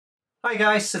Hi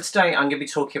guys, so today I'm going to be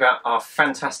talking about our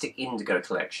fantastic Indigo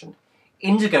collection.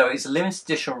 Indigo is a limited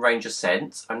edition range of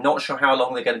scents. I'm not sure how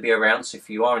long they're going to be around, so if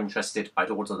you are interested, I'd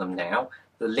order them now.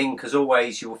 The link, as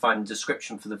always, you will find in the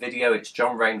description for the video. It's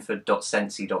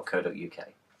johnrainford.scentsy.co.uk.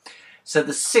 So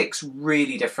there's 6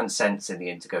 really different scents in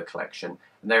the Indigo collection,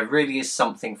 and there really is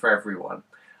something for everyone.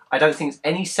 I don't think there's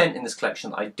any scent in this collection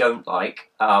that I don't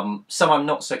like. Some I'm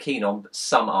not so keen on, but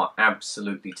some are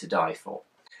absolutely to die for.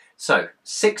 So,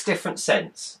 6 different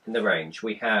scents in the range.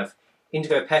 We have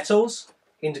Indigo Petals,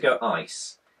 Indigo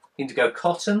Ice, Indigo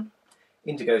Cotton,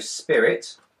 Indigo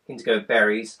Spirit, Indigo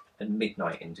Berries, and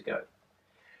Midnight Indigo.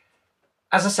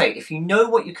 As I say, if you know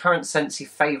what your current Scentsy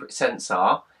favourite scents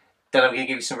are, then I'm going to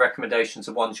give you some recommendations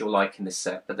of ones you'll like in this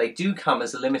set. But they do come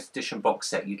as a limited edition box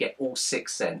set. You get all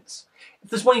 6 scents. If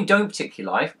there's one you don't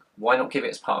particularly like, why not give it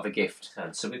as part of a gift?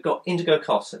 And so we've got Indigo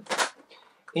Cotton.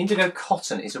 Indigo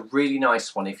Cotton is a really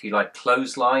nice one if you like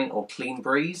clothesline or clean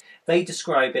breeze. They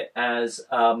describe it as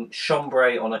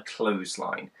chambray on a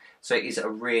clothesline. So it is a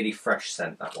really fresh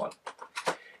scent, that one.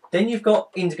 Then you've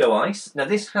got Indigo Ice. Now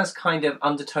this has kind of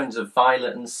undertones of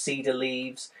violet and cedar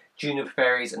leaves, juniper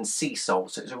berries and sea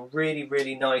salt. So it's a really,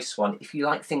 really nice one if you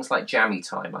like things like jammy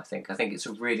time, I think. I think it's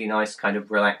a really nice kind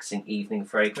of relaxing evening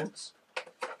fragrance.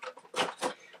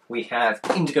 We have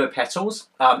Indigo Petals.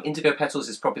 Indigo Petals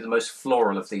is probably the most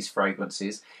floral of these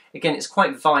fragrances. Again, it's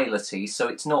quite violety, so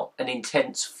it's not an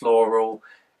intense floral,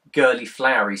 girly,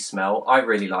 flowery smell. I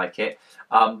really like it,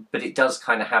 but it does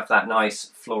kind of have that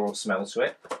nice floral smell to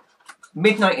it.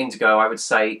 Midnight Indigo, I would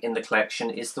say, in the collection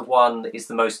is the one that is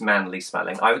the most manly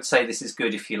smelling. I would say this is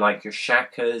good if you like your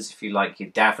Shakas, if you like your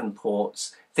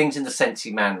Davenports, things in the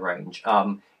Scentsy Man range.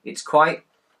 It's quite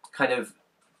kind of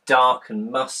dark and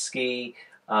musky.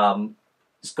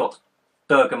 It's got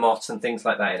bergamot and things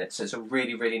like that in it, so it's a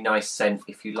really, really nice scent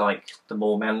if you like the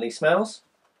more manly smells.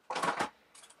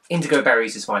 Indigo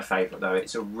Berries is my favourite though.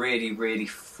 It's a really, really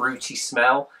fruity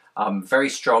smell, very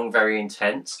strong, very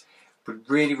intense, but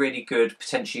really, really good,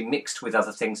 potentially mixed with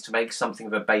other things to make something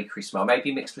of a bakery smell.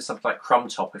 Maybe mixed with something like Crumb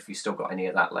Top if you've still got any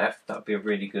of that left. That would be a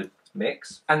really good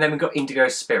mix. And then we've got Indigo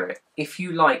Spirit. If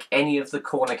you like any of the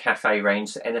Corner Cafe range,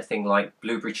 so anything like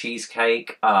Blueberry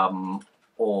Cheesecake,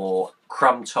 or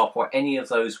Crumb Top, or any of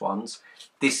those ones,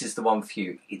 this is the one for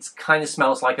you. It kind of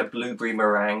smells like a blueberry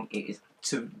meringue. It is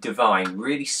divine,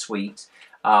 really sweet,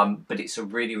 but it's a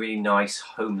really, really nice,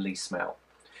 homely smell.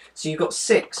 So you've got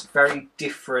 6 very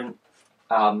different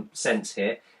scents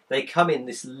here. They come in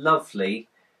this lovely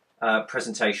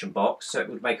presentation box, so it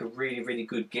would make a really, really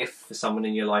good gift for someone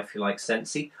in your life who likes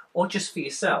Scentsy, or just for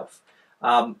yourself.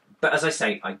 But as I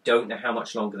say, I don't know how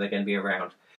much longer they're going to be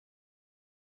around.